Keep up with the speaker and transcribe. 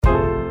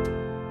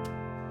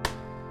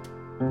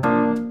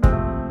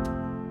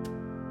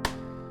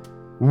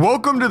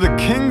Welcome to the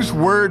King's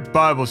Word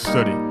Bible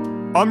Study.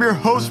 I'm your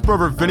host,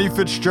 Brother Vinny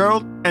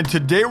Fitzgerald, and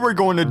today we're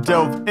going to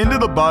delve into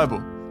the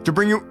Bible to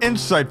bring you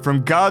insight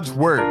from God's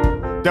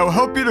Word that will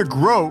help you to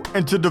grow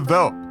and to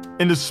develop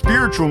into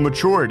spiritual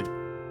maturity.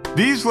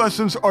 These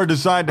lessons are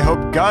designed to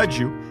help guide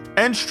you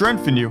and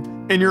strengthen you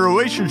in your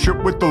relationship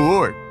with the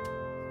Lord.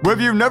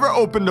 Whether you've never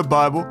opened the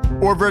Bible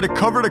or read it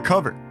cover to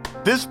cover,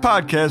 this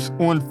podcast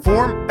will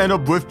inform and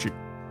uplift you.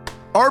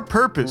 Our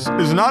purpose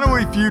is not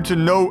only for you to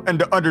know and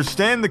to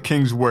understand the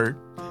King's Word,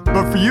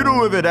 but for you to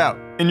live it out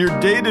in your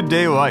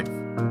day-to-day life.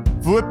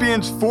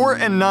 Philippians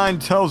 4:9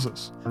 tells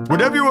us,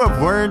 "Whatever you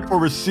have learned or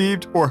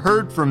received or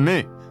heard from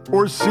me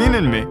or seen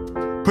in me,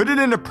 put it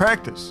into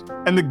practice,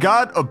 and the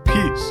God of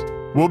peace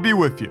will be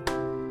with you."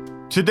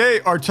 Today,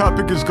 our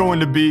topic is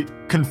going to be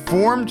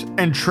conformed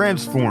and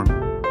transformed.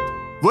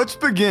 Let's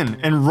begin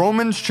in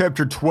Romans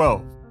chapter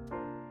 12.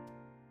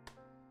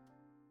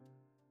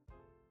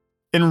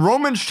 In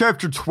Romans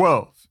chapter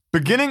 12,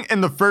 beginning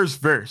in the first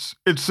verse,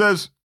 it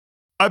says,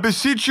 "I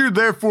beseech you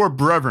therefore,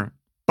 brethren,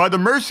 by the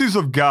mercies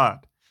of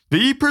God, that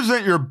ye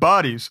present your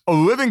bodies a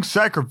living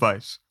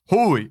sacrifice,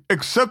 holy,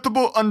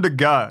 acceptable unto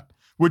God,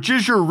 which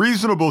is your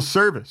reasonable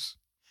service.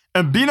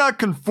 And be not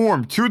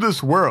conformed to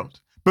this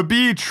world, but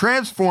be ye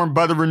transformed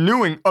by the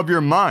renewing of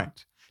your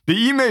mind, that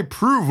ye may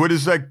prove what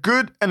is that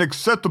good and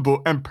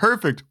acceptable and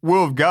perfect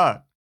will of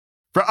God.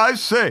 For I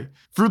say,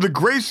 through the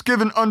grace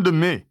given unto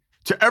me,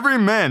 to every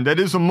man that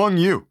is among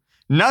you,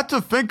 not to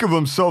think of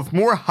himself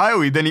more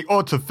highly than he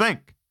ought to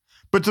think,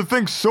 but to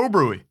think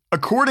soberly,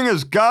 according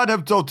as God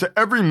hath dealt to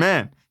every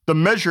man the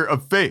measure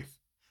of faith.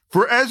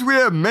 For as we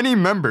have many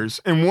members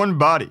in one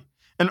body,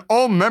 and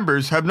all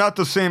members have not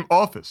the same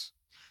office,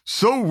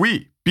 so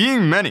we,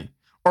 being many,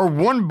 are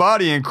one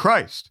body in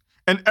Christ,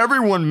 and every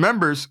one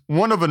members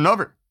one of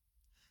another.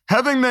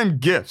 Having then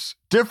gifts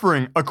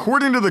differing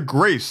according to the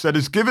grace that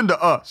is given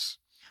to us,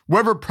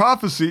 whether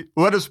prophecy,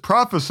 let us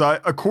prophesy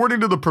according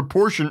to the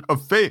proportion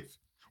of faith,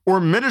 or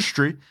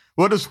ministry,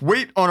 let us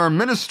wait on our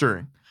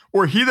ministering,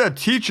 or he that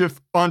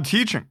teacheth on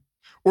teaching,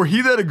 or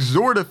he that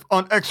exhorteth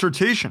on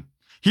exhortation.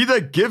 He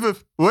that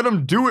giveth, let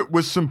him do it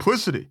with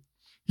simplicity.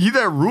 He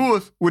that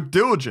ruleth with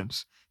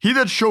diligence. He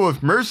that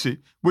showeth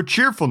mercy with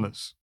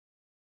cheerfulness."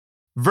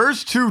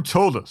 Verse 2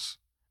 told us,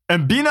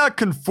 "And be not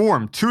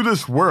conformed to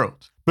this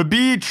world, but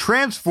be ye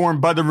transformed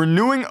by the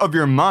renewing of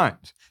your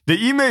mind, that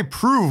ye may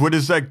prove what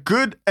is that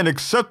good and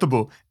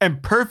acceptable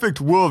and perfect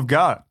will of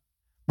God."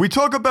 We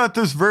talk about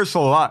this verse a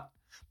lot,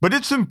 but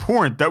it's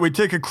important that we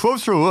take a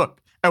closer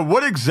look at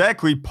what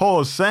exactly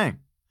Paul is saying.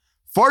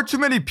 Far too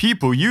many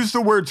people use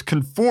the words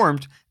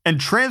conformed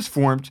and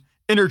transformed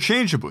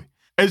interchangeably,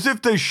 as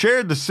if they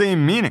shared the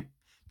same meaning.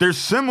 They're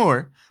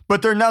similar,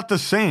 but they're not the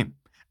same,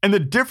 and the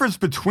difference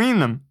between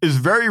them is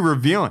very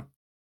revealing.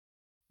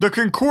 The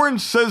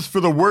concordance says for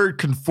the word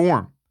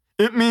conform,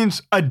 it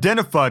means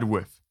identified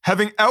with,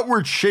 having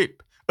outward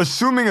shape,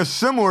 assuming a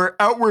similar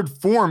outward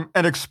form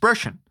and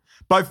expression,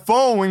 by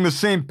following the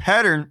same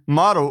pattern,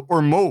 model,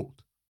 or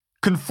mold.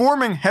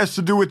 Conforming has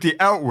to do with the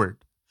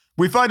outward.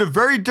 We find a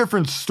very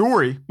different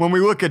story when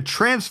we look at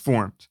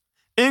transformed.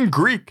 In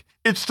Greek,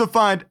 it's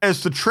defined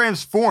as to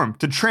transform,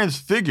 to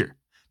transfigure.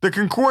 The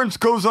concordance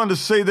goes on to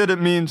say that it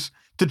means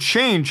to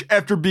change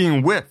after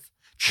being with,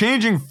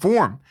 changing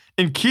form,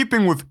 in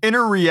keeping with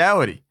inner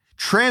reality,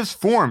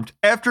 transformed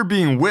after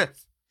being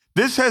with.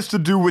 This has to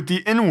do with the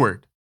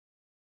inward.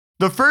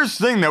 The first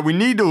thing that we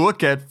need to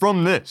look at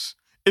from this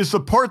is the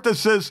part that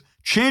says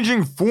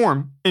changing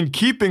form in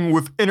keeping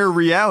with inner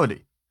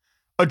reality.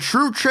 A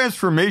true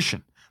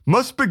transformation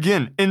must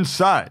begin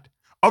inside.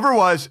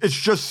 Otherwise, it's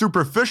just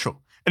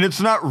superficial and it's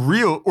not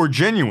real or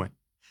genuine.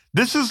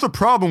 This is the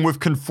problem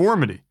with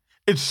conformity.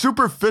 It's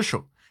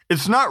superficial.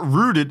 It's not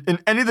rooted in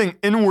anything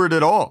inward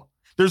at all.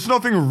 There's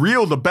nothing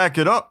real to back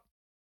it up.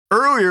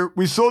 Earlier,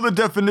 we saw the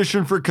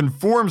definition for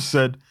conform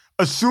said,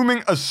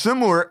 assuming a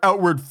similar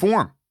outward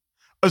form.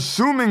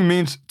 Assuming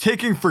means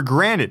taking for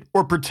granted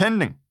or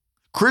pretending.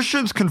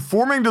 Christians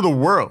conforming to the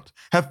world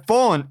have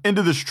fallen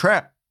into this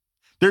trap.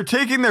 They're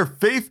taking their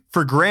faith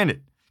for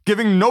granted,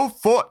 giving no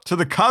thought to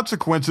the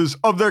consequences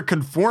of their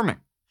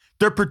conforming.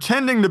 They're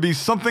pretending to be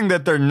something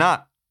that they're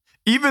not.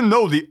 Even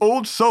though the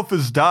old self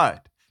has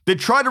died, they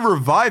try to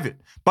revive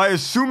it by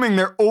assuming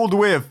their old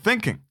way of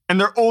thinking and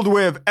their old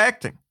way of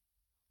acting.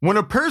 When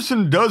a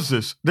person does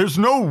this, there's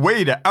no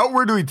way to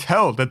outwardly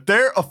tell that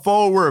they're a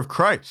follower of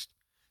Christ.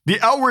 The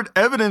outward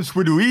evidence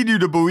would lead you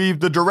to believe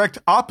the direct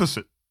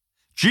opposite.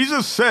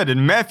 Jesus said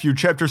in Matthew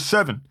chapter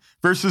 7,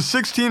 verses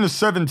 16 to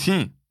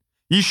 17,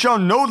 "Ye shall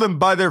know them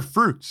by their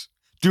fruits.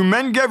 Do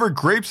men gather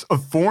grapes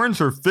of thorns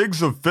or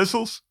figs of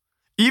thistles?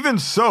 Even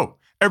so,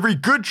 every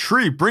good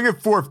tree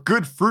bringeth forth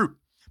good fruit,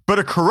 but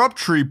a corrupt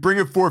tree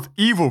bringeth forth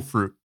evil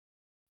fruit."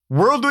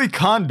 Worldly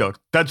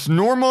conduct that's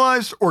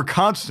normalized or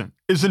constant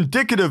is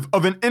indicative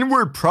of an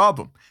inward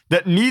problem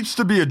that needs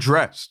to be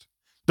addressed.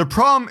 The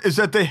problem is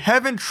that they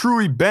haven't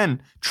truly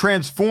been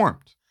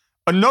transformed.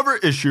 Another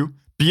issue,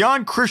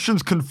 beyond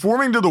Christians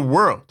conforming to the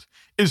world,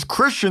 is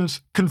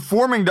Christians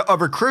conforming to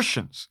other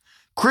Christians,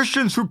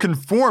 Christians who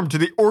conform to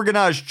the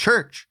organized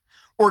church,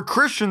 or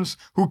Christians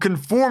who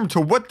conform to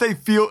what they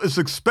feel is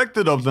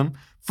expected of them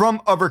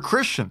from other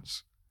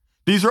Christians.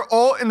 These are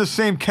all in the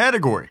same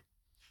category.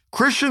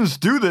 Christians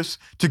do this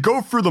to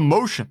go through the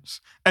motions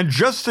and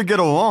just to get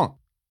along.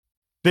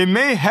 They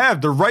may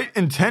have the right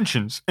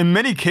intentions in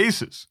many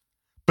cases,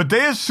 but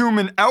they assume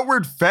an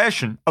outward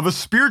fashion of a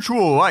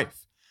spiritual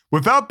life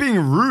without being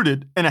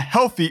rooted in a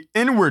healthy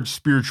inward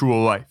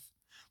spiritual life,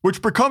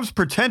 which becomes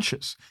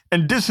pretentious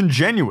and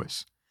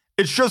disingenuous.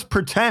 It's just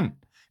pretend.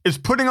 It's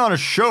putting on a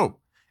show.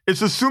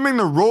 It's assuming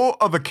the role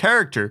of a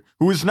character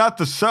who is not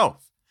the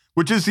self,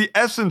 which is the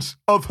essence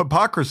of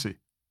hypocrisy.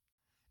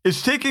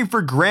 It's taking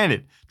for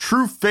granted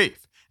true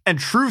faith and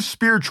true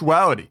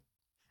spirituality.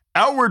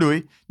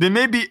 Outwardly, they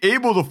may be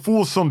able to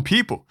fool some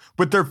people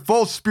with their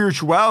false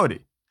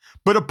spirituality,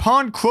 but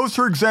upon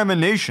closer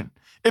examination,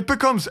 it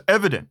becomes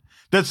evident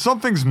that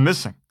something's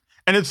missing,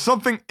 and it's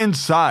something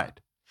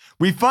inside.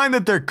 We find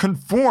that they're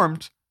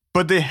conformed,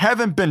 but they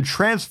haven't been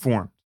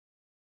transformed.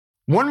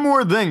 One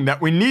more thing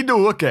that we need to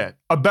look at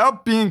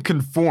about being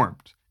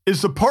conformed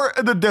is the part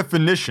of the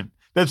definition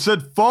that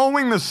said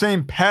following the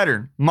same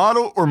pattern,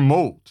 model, or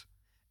mold.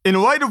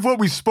 In light of what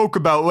we spoke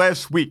about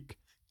last week,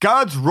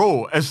 God's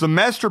role as the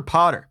master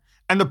potter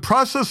and the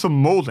process of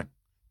molding,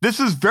 this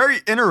is very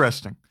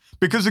interesting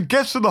because it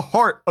gets to the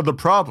heart of the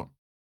problem.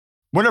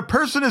 When a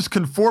person is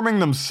conforming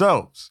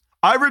themselves,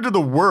 either to the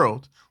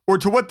world or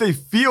to what they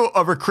feel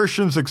other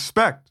Christians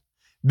expect,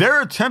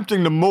 they're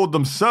attempting to mold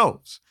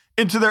themselves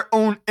into their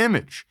own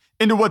image,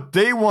 into what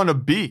they want to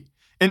be,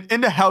 and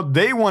into how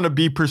they want to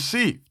be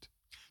perceived.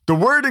 The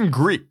word in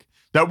Greek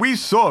that we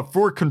saw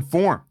for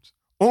conformed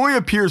only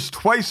appears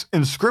twice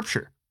in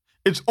Scripture.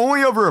 Its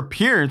only other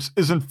appearance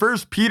is in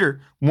 1 Peter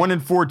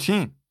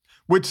 1:14,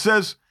 which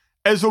says,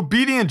 "As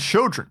obedient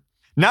children,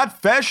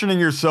 not fashioning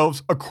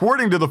yourselves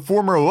according to the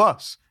former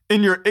lusts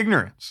in your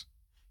ignorance."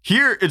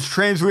 Here it's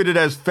translated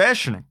as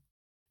fashioning.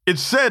 It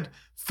said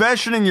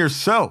fashioning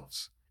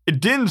yourselves. It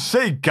didn't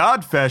say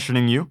God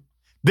fashioning you.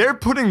 They're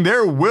putting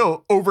their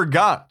will over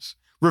God's,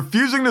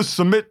 refusing to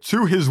submit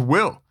to His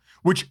will,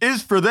 which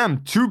is for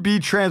them to be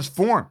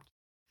transformed.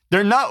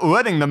 They're not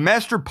letting the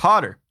master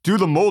potter do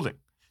the molding.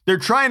 They're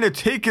trying to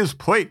take his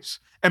place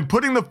and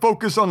putting the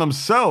focus on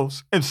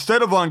themselves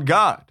instead of on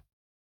God.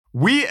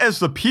 We as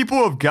the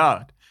people of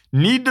God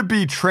need to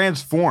be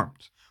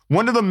transformed.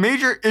 One of the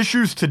major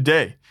issues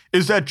today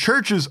is that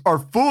churches are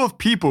full of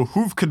people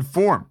who've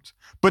conformed,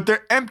 but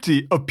they're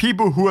empty of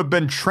people who have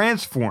been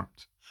transformed.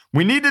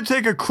 We need to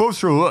take a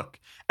closer look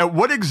at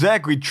what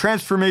exactly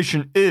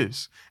transformation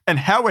is and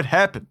how it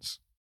happens.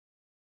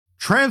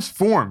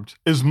 Transformed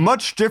is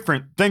much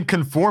different than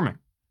conforming.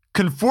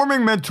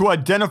 Conforming meant to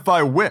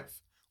identify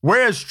with,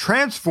 whereas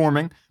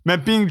transforming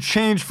meant being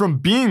changed from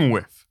being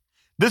with.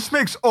 This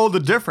makes all the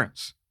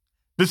difference.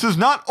 This is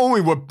not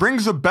only what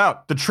brings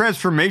about the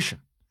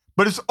transformation,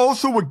 but it's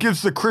also what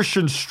gives the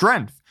Christian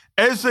strength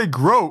as they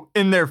grow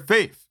in their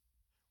faith.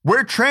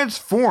 We're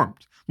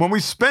transformed when we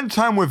spend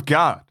time with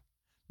God.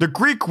 The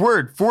Greek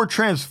word for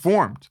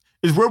transformed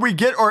is where we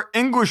get our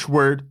English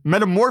word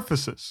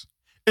metamorphosis.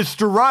 It's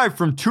derived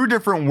from two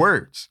different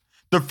words,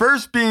 the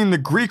first being the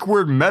Greek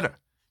word meta.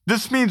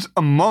 This means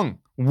among,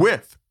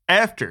 with,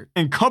 after,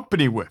 in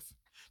company with.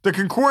 The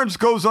concordance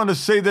goes on to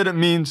say that it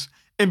means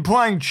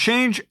implying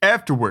change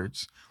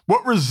afterwards,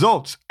 what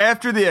results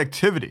after the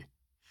activity.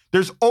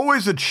 There's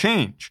always a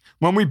change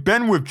when we've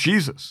been with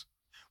Jesus.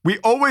 We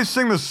always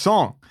sing the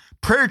song,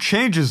 prayer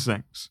changes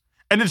things.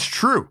 And it's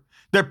true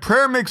that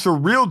prayer makes a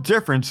real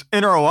difference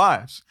in our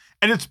lives.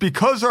 And it's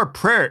because our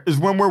prayer is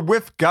when we're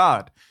with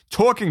God,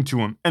 talking to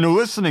Him and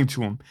listening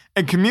to Him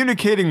and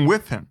communicating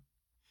with Him.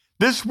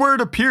 This word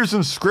appears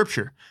in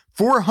Scripture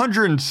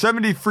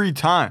 473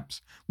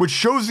 times, which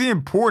shows the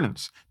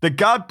importance that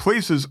God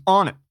places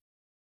on it.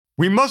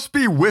 We must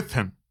be with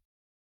Him.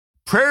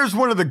 Prayer is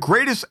one of the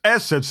greatest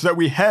assets that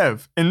we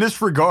have in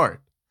this regard,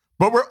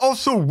 but we're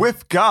also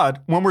with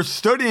God when we're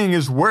studying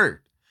His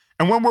Word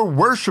and when we're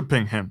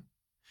worshiping Him.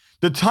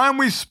 The time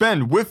we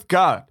spend with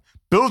God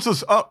builds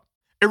us up.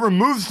 It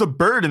removes the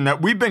burden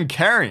that we've been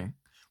carrying.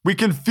 We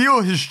can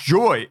feel His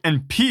joy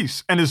and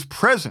peace and His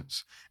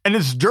presence, and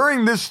it's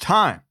during this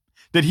time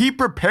that He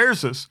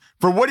prepares us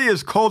for what He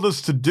has called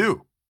us to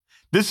do.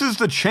 This is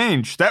the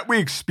change that we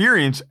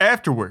experience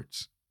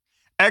afterwards.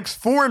 Acts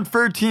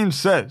 4:13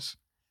 says,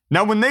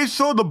 "Now when they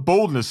saw the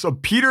boldness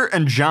of Peter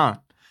and John,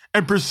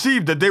 and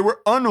perceived that they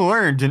were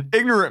unlearned and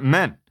ignorant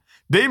men,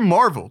 they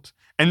marveled,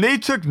 and they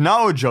took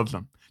knowledge of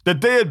them, that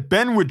they had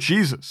been with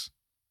Jesus."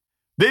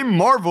 They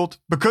marveled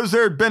because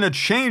there had been a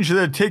change that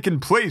had taken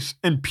place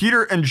in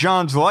Peter and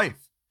John's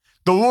life.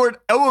 The Lord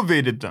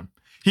elevated them.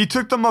 He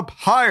took them up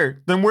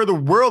higher than where the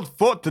world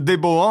thought that they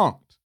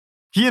belonged.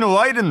 He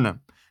enlightened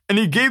them, and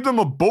He gave them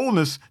a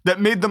boldness that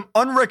made them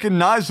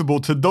unrecognizable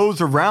to those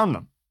around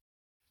them.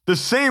 The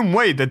same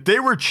way that they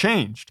were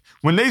changed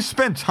when they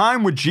spent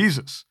time with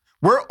Jesus,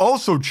 we're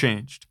also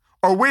changed.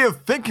 Our way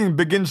of thinking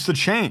begins to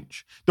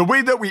change. The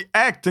way that we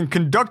act and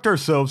conduct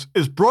ourselves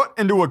is brought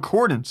into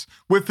accordance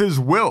with His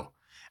will,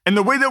 and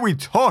the way that we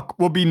talk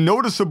will be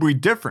noticeably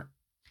different.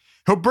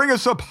 He'll bring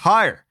us up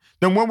higher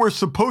than when we're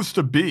supposed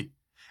to be,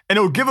 and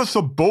He'll give us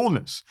a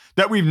boldness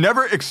that we've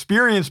never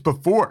experienced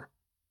before.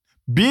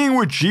 Being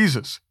with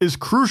Jesus is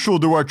crucial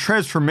to our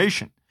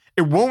transformation.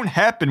 It won't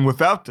happen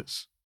without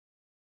this.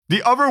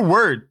 The other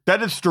word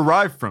that it's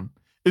derived from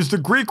is the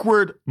Greek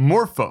word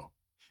morpho.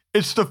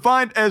 It's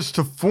defined as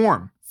to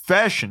form,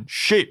 fashion,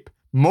 shape,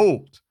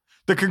 mold.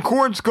 The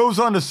concordance goes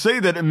on to say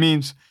that it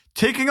means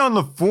taking on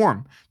the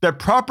form that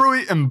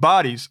properly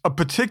embodies a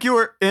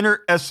particular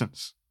inner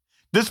essence.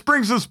 This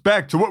brings us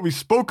back to what we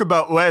spoke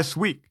about last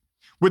week,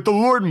 with the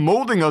Lord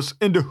molding us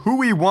into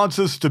who He wants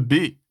us to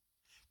be.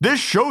 This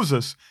shows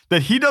us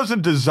that He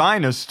doesn't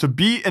design us to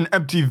be an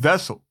empty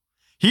vessel.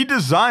 He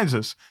designs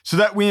us so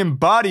that we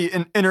embody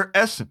an inner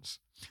essence,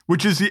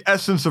 which is the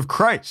essence of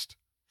Christ.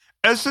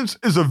 Essence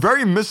is a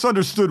very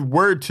misunderstood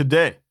word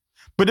today,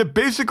 but it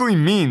basically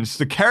means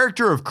the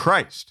character of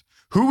Christ,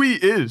 who He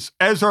is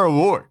as our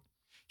Lord.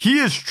 He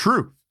is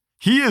truth.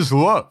 He is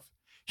love.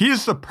 He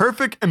is the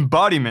perfect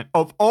embodiment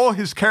of all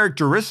His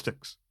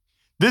characteristics.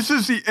 This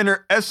is the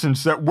inner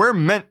essence that we're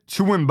meant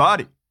to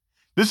embody.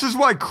 This is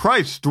why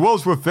Christ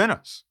dwells within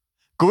us.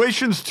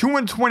 Galatians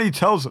 2:20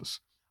 tells us,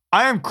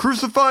 I am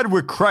crucified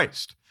with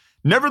Christ.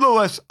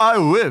 Nevertheless I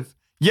live,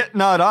 yet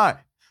not I,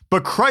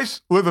 but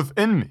Christ liveth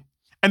in me.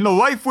 And the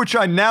life which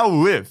I now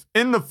live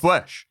in the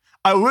flesh,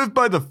 I live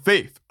by the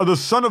faith of the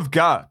Son of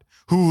God,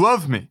 who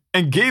loved me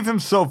and gave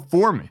Himself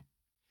for me.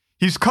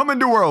 He's come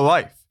into our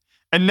life,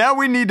 and now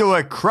we need to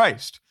let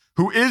Christ,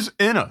 who is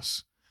in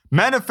us,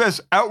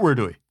 manifest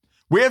outwardly.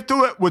 We have to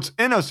let what's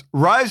in us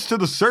rise to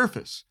the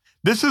surface.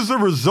 This is the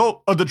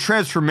result of the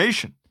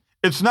transformation.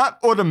 It's not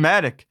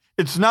automatic.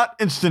 It's not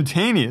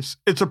instantaneous.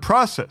 It's a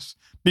process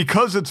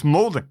because it's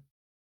molding.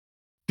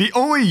 The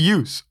only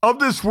use of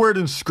this word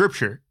in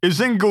Scripture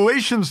is in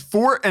Galatians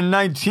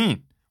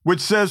 4:19, which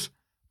says,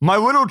 My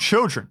little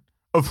children,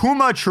 of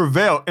whom I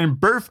travail in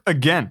birth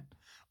again,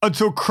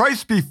 until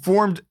Christ be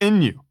formed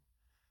in you.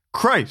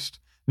 Christ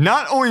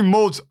not only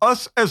molds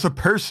us as a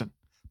person,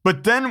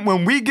 but then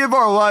when we give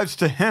our lives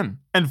to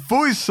Him and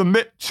fully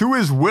submit to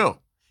His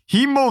will,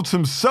 He molds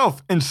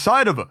Himself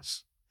inside of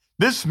us.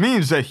 This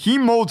means that He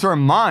molds our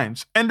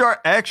minds and our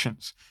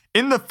actions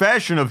in the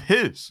fashion of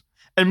His,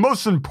 and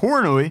most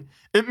importantly,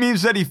 it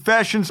means that He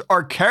fashions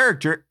our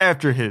character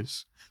after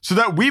His, so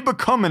that we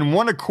become in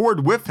one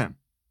accord with Him.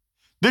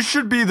 This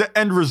should be the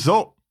end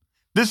result.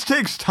 This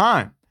takes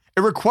time.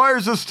 It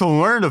requires us to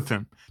learn of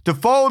Him, to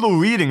follow the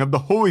leading of the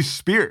Holy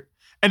Spirit,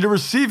 and to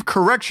receive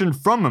correction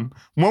from Him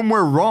when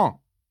we're wrong.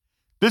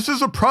 This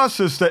is a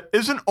process that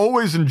isn't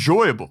always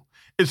enjoyable.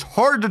 It's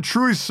hard to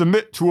truly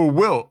submit to a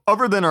will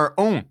other than our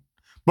own.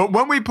 But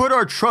when we put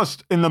our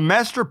trust in the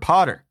Master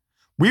Potter,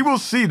 we will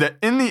see that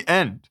in the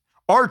end,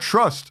 our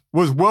trust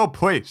was well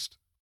placed.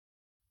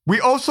 We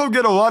also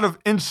get a lot of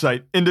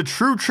insight into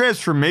true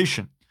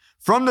transformation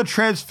from the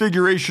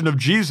transfiguration of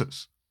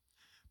Jesus.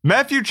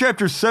 Matthew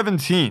chapter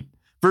 17,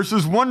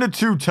 verses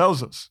 1-2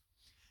 tells us,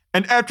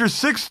 And after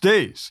 6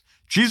 days,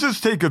 Jesus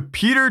taketh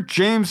Peter,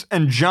 James,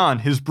 and John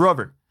his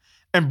brother,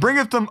 and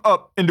bringeth them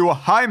up into a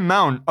high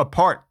mountain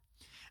apart,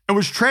 and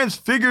was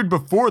transfigured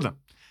before them,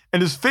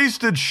 and his face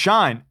did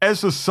shine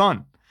as the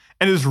sun,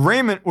 and his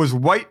raiment was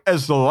white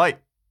as the light.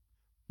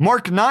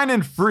 Mark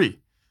 9:3,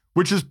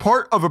 which is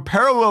part of a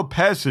parallel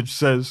passage,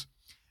 says,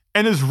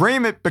 And his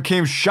raiment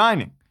became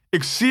shining,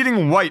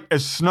 exceeding white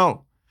as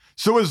snow,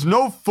 so as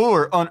no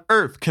fuller on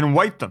earth can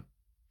white them.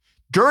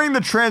 During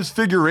the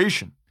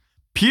transfiguration,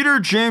 Peter,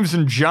 James,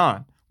 and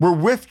John were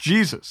with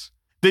Jesus.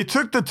 They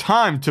took the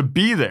time to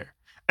be there,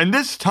 and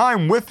this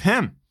time with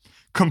Him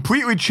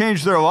completely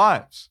changed their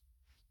lives.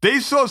 They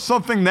saw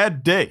something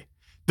that day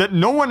that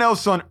no one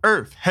else on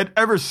earth had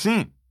ever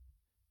seen.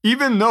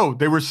 Even though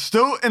they were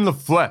still in the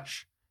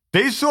flesh,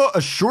 they saw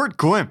a short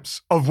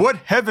glimpse of what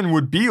heaven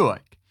would be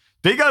like.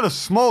 They got a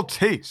small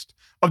taste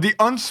of the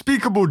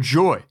unspeakable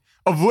joy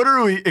of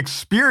literally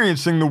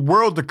experiencing the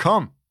world to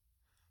come.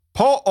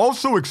 Paul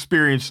also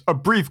experienced a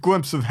brief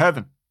glimpse of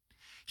heaven.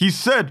 He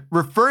said,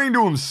 referring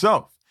to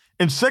himself,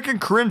 in 2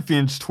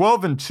 Corinthians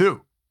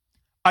 12:2,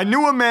 I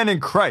knew a man in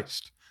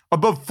Christ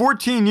above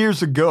 14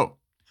 years ago,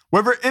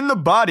 whether in the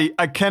body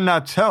I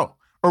cannot tell,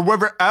 or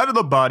whether out of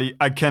the body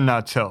I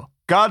cannot tell.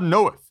 God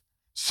knoweth.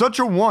 Such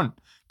a one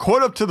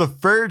caught up to the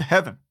third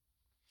heaven.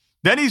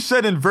 Then he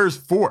said in verse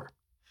 4,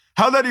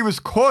 how that he was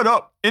caught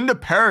up into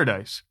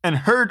paradise and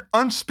heard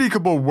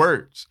unspeakable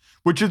words,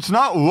 which it's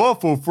not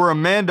lawful for a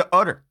man to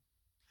utter.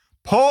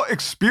 Paul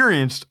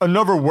experienced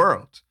another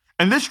world,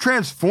 and this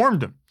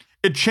transformed him.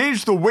 It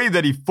changed the way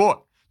that he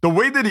thought, the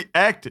way that he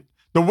acted,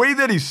 the way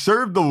that he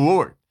served the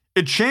Lord.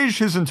 It changed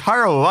his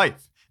entire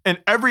life in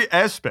every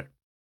aspect.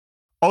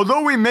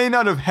 Although we may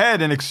not have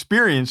had an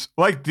experience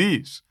like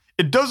these,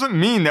 it doesn't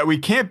mean that we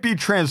can't be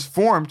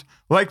transformed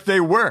like they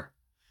were.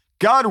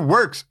 God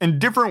works in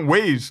different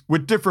ways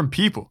with different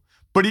people,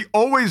 but He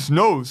always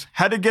knows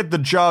how to get the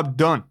job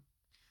done.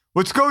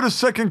 Let's go to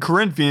 2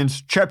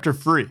 Corinthians chapter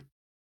 3.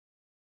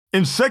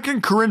 In 2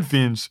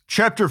 Corinthians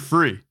chapter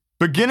 3,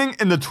 beginning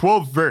in the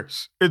 12th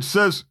verse, it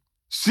says,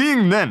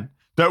 "Seeing then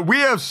that we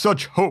have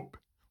such hope,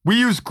 we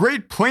use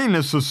great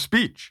plainness of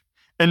speech,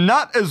 and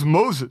not as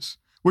Moses,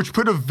 which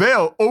put a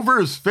veil over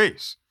his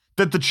face,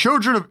 that the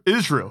children of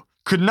Israel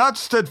could not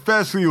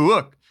steadfastly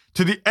look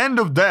to the end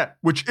of that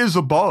which is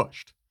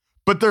abolished.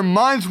 But their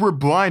minds were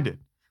blinded,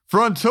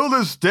 for until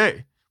this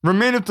day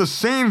remaineth the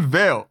same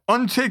veil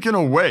untaken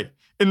away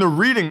in the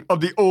reading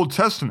of the Old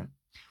Testament,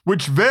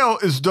 which veil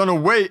is done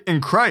away in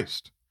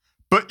Christ.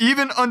 But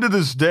even unto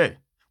this day,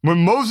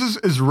 when Moses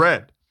is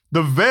read,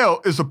 the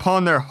veil is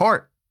upon their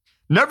heart.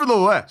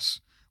 Nevertheless,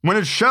 when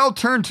it shall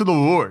turn to the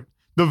Lord,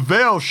 the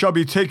veil shall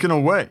be taken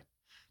away.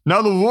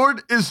 Now the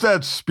Lord is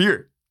that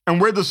Spirit, and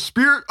where the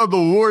Spirit of the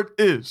Lord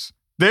is,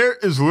 there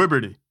is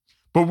liberty.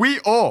 But we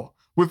all,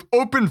 with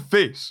open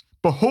face,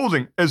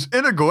 beholding as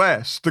in a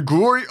glass the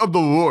glory of the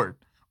Lord,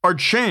 are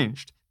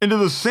changed into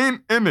the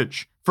same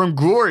image from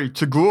glory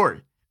to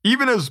glory,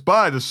 even as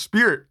by the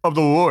Spirit of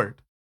the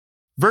Lord."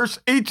 Verse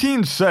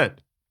 18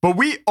 said, "But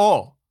we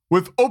all,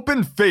 with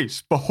open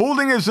face,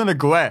 beholding as in a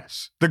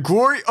glass the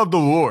glory of the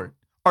Lord,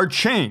 are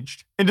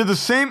changed into the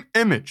same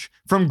image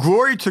from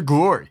glory to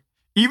glory,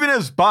 even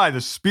as by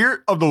the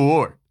Spirit of the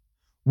Lord."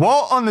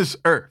 While on this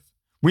earth,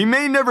 we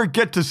may never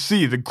get to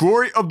see the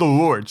glory of the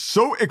Lord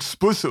so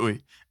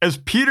explicitly as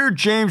Peter,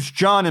 James,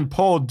 John, and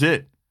Paul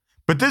did.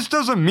 But this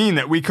doesn't mean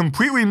that we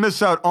completely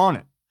miss out on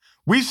it.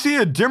 We see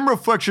a dim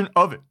reflection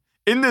of it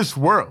in this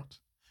world.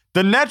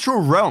 The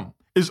natural realm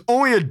is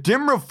only a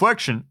dim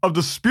reflection of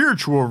the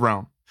spiritual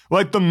realm,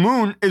 like the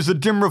moon is a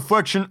dim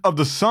reflection of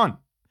the sun.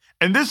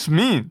 And this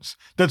means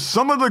that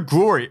some of the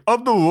glory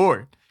of the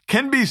Lord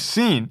can be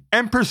seen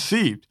and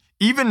perceived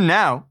even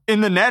now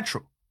in the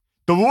natural.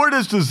 The Lord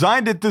has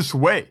designed it this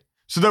way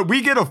so that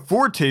we get a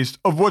foretaste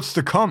of what's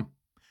to come.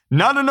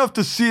 Not enough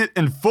to see it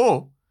in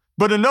full,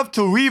 but enough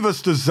to leave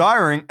us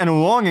desiring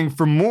and longing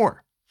for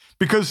more.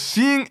 Because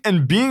seeing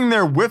and being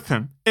there with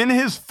Him in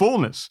His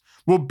fullness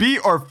will be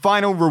our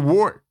final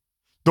reward.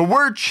 The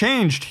word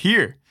changed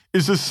here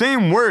is the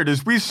same word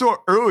as we saw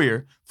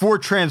earlier for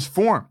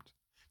transformed.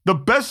 The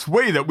best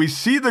way that we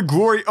see the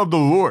glory of the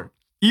Lord,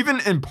 even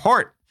in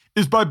part,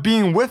 is by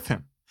being with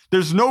Him.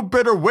 There's no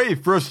better way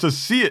for us to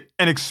see it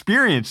and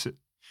experience it.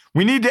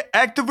 We need to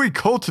actively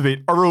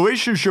cultivate our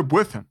relationship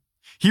with Him.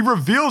 He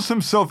reveals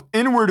Himself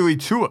inwardly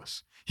to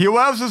us. He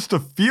allows us to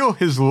feel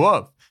His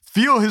love,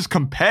 feel His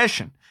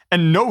compassion,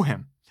 and know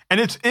Him.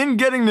 And it's in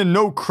getting to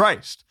know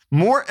Christ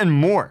more and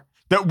more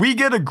that we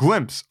get a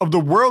glimpse of the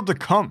world to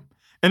come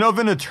and of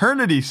an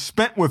eternity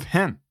spent with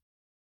Him.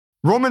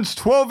 Romans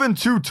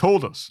 12:2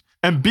 told us,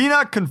 "And be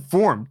not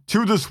conformed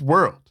to this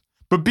world,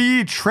 but be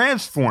ye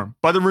transformed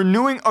by the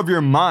renewing of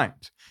your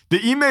mind,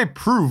 that ye may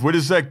prove what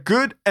is that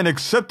good and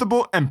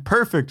acceptable and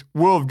perfect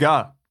will of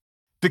God."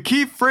 The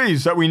key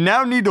phrase that we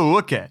now need to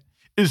look at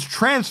is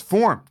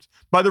transformed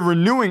by the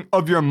renewing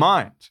of your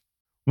mind.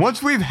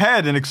 Once we've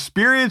had an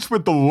experience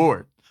with the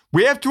Lord,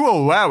 we have to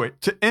allow it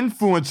to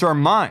influence our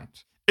mind.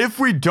 If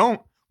we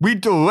don't, we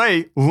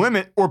delay,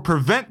 limit, or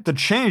prevent the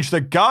change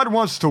that God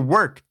wants to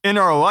work in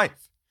our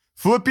life.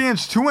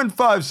 Philippians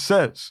 2:5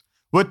 says,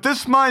 "Let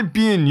this mind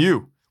be in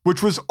you,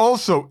 which was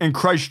also in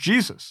Christ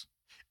Jesus."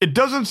 It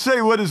doesn't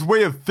say let His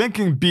way of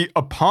thinking be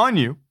upon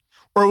you,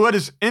 or let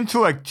His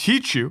intellect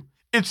teach you.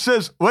 It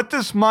says let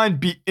this mind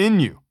be in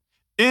you.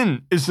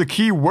 In is the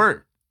key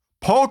word.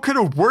 Paul could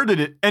have worded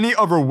it any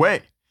other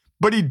way,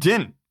 but he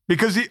didn't,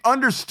 because he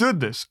understood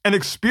this and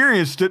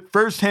experienced it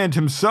firsthand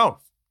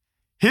himself.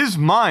 His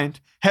mind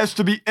has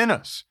to be in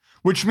us,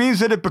 which means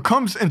that it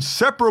becomes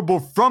inseparable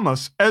from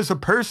us as a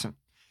person,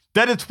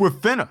 that it's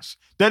within us,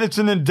 that it's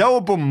an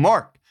indelible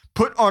mark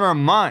put on our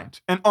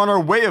mind and on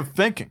our way of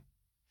thinking.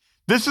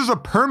 This is a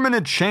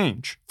permanent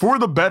change for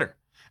the better,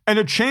 and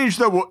a change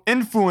that will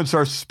influence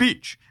our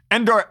speech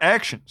and our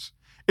actions.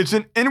 It's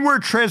an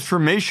inward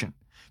transformation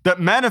that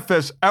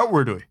manifests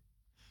outwardly.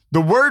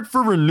 The word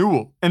for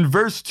renewal in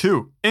verse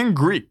 2 in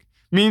Greek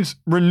means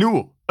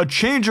renewal, a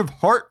change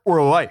of heart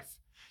or life.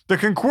 The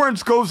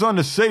concordance goes on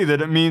to say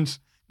that it means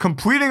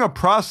completing a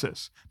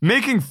process,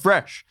 making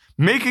fresh,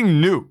 making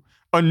new,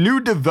 a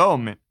new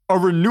development, a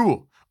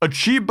renewal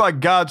achieved by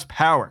God's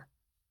power.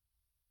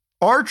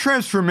 Our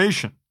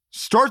transformation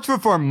starts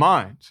with our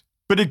mind,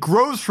 but it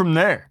grows from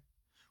there.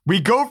 We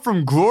go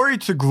from glory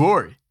to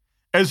glory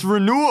as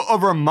renewal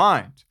of our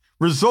mind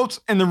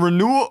results in the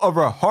renewal of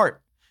our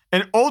heart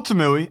and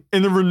ultimately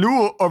in the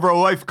renewal of our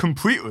life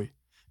completely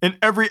in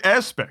every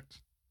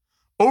aspect.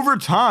 Over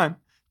time,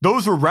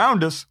 those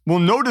around us will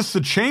notice the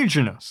change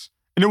in us,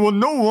 and it will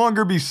no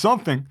longer be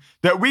something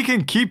that we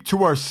can keep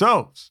to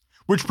ourselves,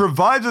 which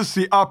provides us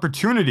the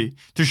opportunity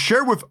to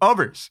share with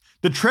others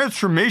the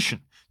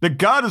transformation that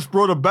God has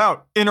brought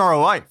about in our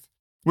life,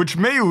 which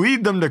may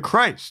lead them to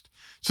Christ,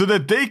 so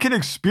that they can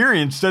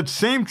experience that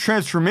same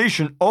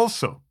transformation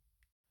also.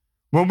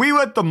 When we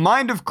let the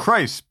mind of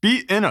Christ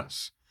be in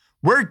us,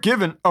 we're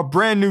given a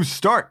brand new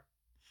start.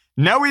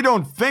 Now we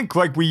don't think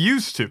like we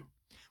used to.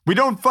 We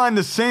don't find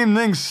the same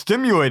things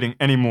stimulating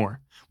anymore.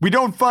 We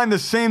don't find the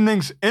same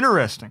things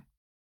interesting.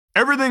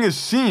 Everything is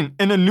seen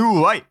in a new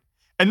light,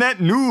 and that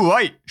new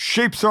light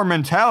shapes our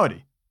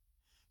mentality.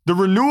 The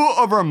renewal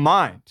of our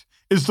mind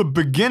is the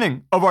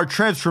beginning of our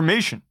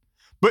transformation,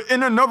 but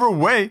in another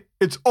way,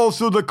 it's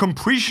also the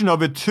completion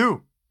of it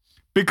too.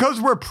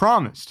 Because we're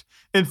promised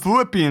in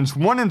Philippians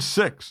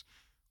 1:6,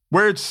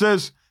 where it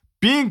says,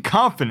 being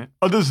confident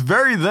of this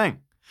very thing,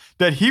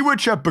 that he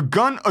which hath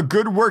begun a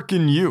good work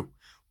in you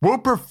will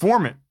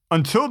perform it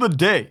until the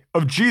day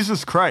of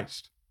Jesus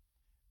Christ.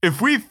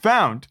 If we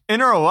found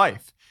in our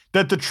life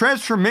that the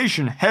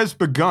transformation has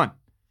begun,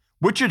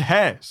 which it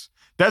has,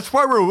 that's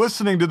why we're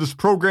listening to this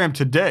program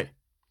today.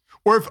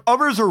 Or if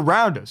others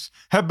around us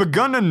have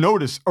begun to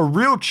notice a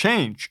real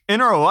change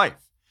in our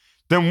life,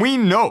 then we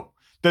know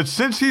that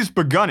since he's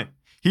begun it,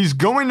 he's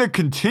going to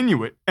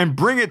continue it and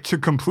bring it to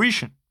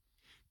completion.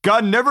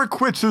 God never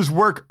quits his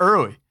work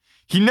early.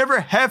 He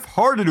never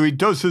half-heartedly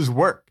does his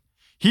work.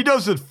 He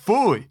does it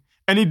fully,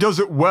 and he does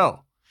it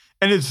well.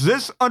 And it's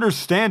this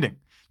understanding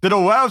that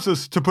allows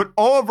us to put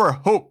all of our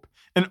hope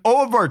and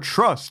all of our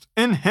trust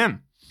in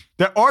him,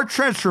 that our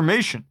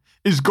transformation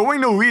is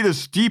going to lead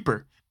us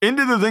deeper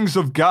into the things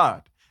of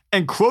God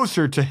and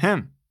closer to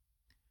him.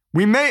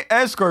 We may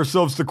ask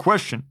ourselves the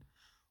question,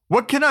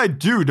 what can I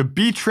do to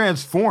be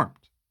transformed?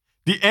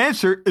 The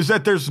answer is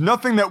that there's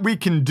nothing that we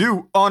can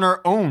do on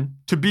our own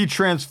to be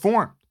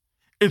transformed.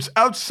 It's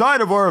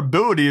outside of our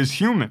ability as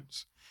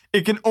humans.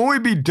 It can only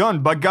be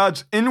done by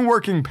God's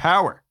inworking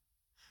power.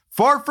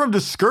 Far from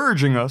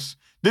discouraging us,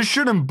 this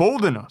should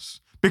embolden us,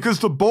 because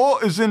the ball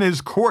is in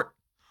his court.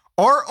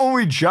 Our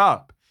only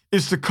job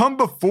is to come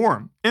before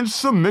him in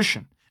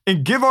submission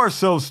and give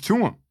ourselves to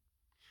him.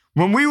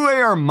 When we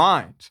lay our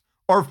minds,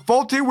 our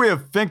faulty way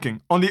of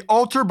thinking, on the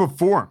altar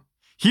before him,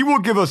 he will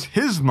give us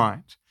his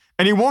mind,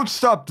 and he won't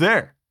stop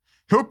there.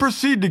 He'll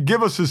proceed to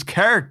give us his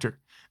character,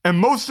 and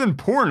most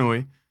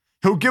importantly,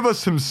 he'll give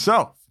us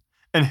himself,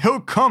 and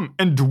he'll come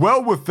and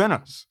dwell within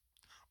us.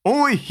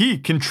 Only he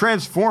can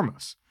transform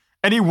us,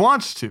 and he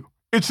wants to.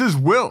 It's his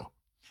will.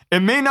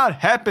 It may not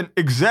happen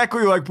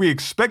exactly like we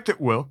expect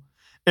it will.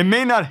 It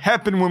may not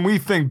happen when we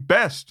think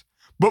best,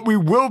 but we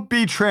will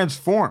be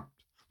transformed.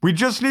 We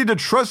just need to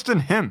trust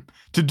in him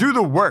to do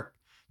the work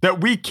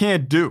that we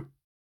can't do.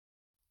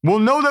 We'll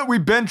know that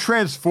we've been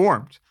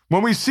transformed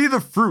when we see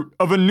the fruit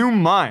of a new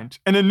mind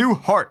and a new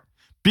heart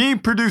being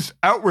produced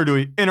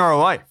outwardly in our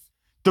life.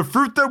 The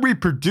fruit that we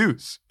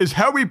produce is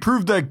how we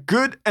prove that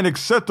good and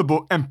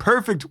acceptable and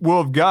perfect will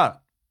of God.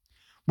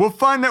 We'll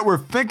find that we're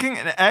thinking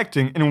and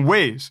acting in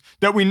ways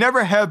that we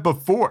never have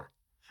before.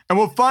 And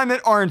we'll find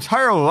that our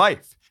entire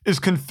life is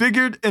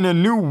configured in a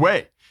new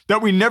way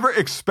that we never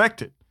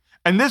expected.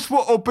 And this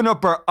will open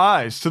up our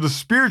eyes to the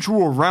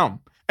spiritual realm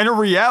and a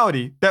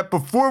reality that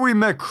before we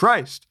met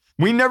Christ,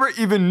 we never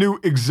even knew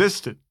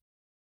existed.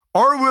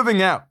 Our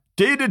living out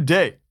day to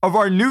day of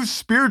our new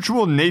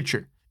spiritual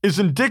nature is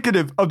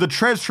indicative of the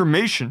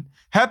transformation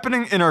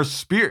happening in our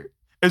spirit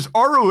as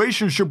our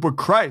relationship with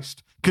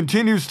Christ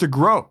continues to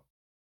grow.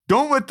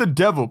 Don't let the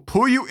devil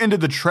pull you into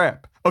the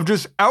trap of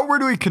just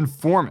outwardly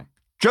conforming,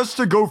 just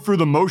to go through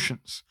the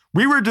motions.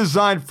 We were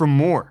designed for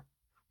more.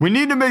 We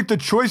need to make the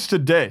choice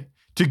today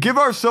to give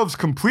ourselves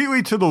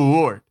completely to the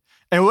Lord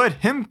and let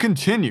him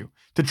continue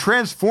to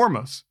transform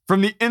us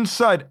from the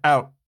inside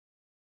out.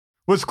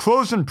 Let's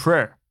close in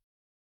prayer.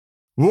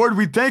 Lord,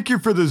 we thank you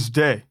for this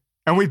day,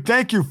 and we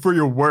thank you for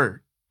your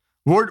word.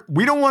 Lord,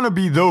 we don't want to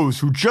be those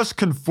who just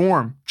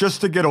conform just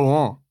to get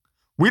along.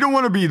 We don't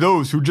want to be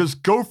those who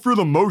just go through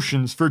the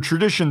motions for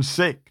tradition's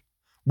sake.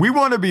 We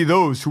want to be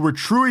those who are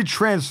truly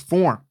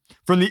transformed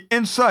from the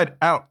inside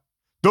out.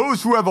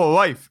 Those who have a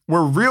life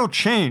where real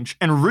change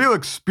and real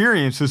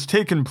experience has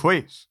taken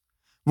place.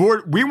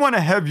 Lord, we want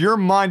to have your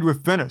mind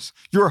within us,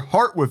 your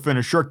heart within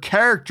us, your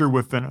character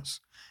within us.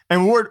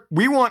 And Lord,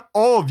 we want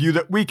all of you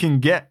that we can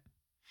get.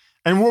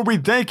 And Lord, we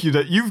thank you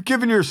that you've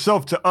given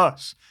yourself to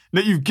us,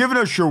 that you've given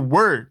us your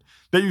word,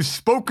 that you've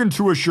spoken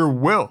to us your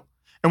will.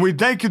 And we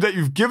thank you that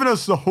you've given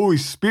us the Holy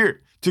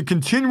Spirit to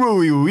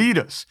continually lead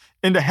us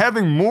into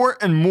having more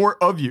and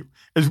more of you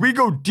as we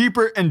go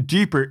deeper and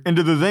deeper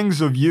into the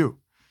things of you.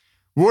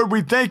 Lord,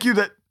 we thank you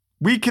that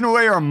we can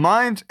lay our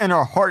mind and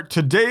our heart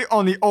today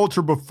on the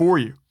altar before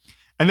you,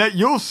 and that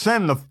you'll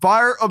send the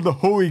fire of the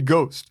Holy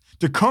Ghost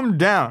to come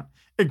down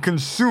and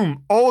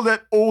consume all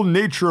that old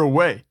nature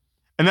away,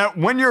 and that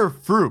when you're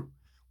through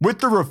with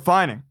the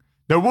refining,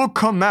 that will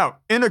come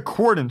out in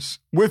accordance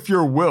with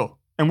your will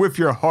and with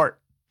your heart.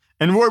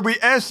 And Lord, we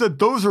ask that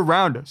those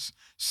around us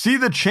see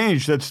the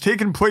change that's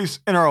taken place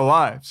in our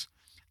lives,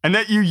 and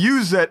that you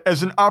use that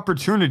as an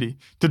opportunity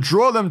to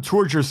draw them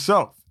towards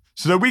yourself,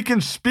 so that we can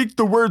speak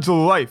the words of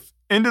life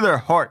into their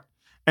heart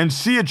and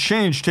see a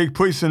change take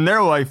place in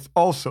their life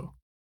also.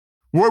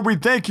 Lord, we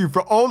thank you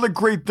for all the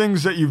great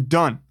things that you've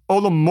done,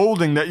 all the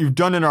molding that you've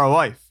done in our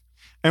life.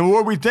 And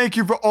Lord, we thank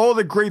you for all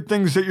the great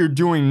things that you're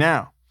doing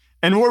now.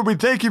 And Lord, we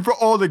thank you for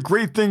all the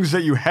great things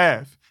that you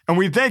have. And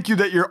we thank you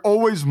that you're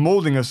always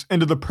molding us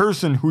into the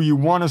person who you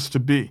want us to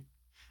be.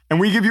 And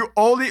we give you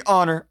all the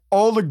honor,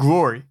 all the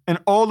glory, and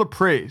all the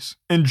praise.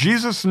 In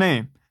Jesus'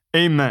 name,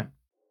 amen.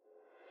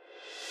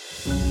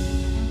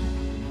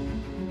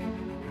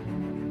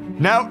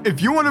 Now, if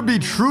you want to be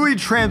truly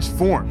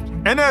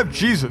transformed and have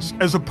Jesus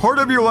as a part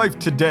of your life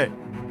today,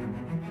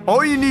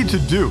 all you need to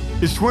do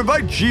is to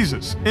invite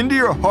Jesus into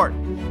your heart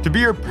to be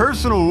your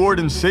personal Lord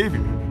and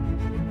Savior.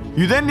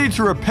 You then need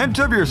to repent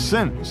of your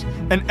sins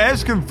and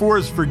ask Him for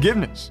His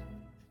forgiveness.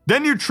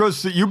 Then you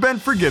trust that you've been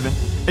forgiven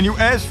and you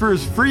ask for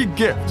His free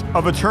gift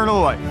of eternal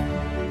life.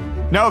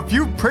 Now, if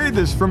you prayed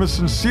this from a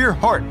sincere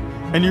heart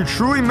and you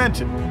truly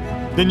meant it,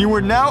 then you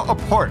are now a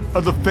part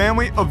of the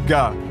family of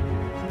God.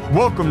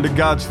 Welcome to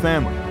God's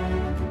family.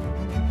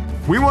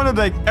 We want to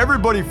thank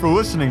everybody for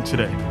listening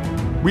today.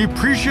 We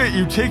appreciate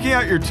you taking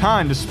out your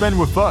time to spend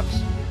with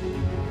us.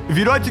 If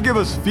you'd like to give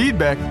us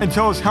feedback and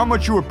tell us how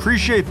much you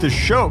appreciate this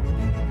show,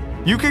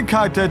 you can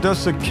contact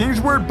us at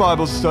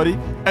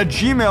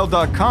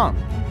kingswordbiblestudy@gmail.com.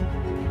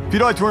 If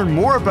you'd like to learn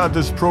more about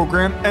this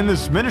program and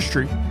this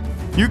ministry,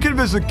 you can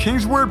visit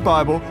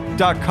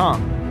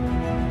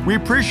kingswordbible.com. We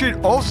appreciate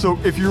also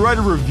if you write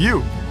a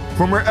review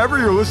from wherever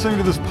you're listening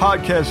to this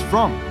podcast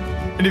from,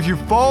 and if you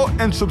follow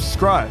and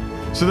subscribe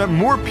so that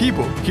more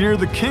people can hear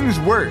the King's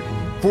Word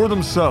for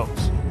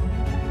themselves.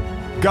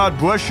 God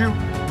bless you.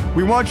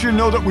 We want you to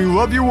know that we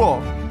love you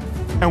all,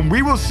 and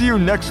we will see you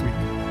next week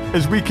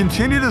as we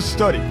continue to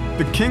study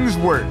the King's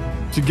Word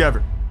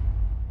together.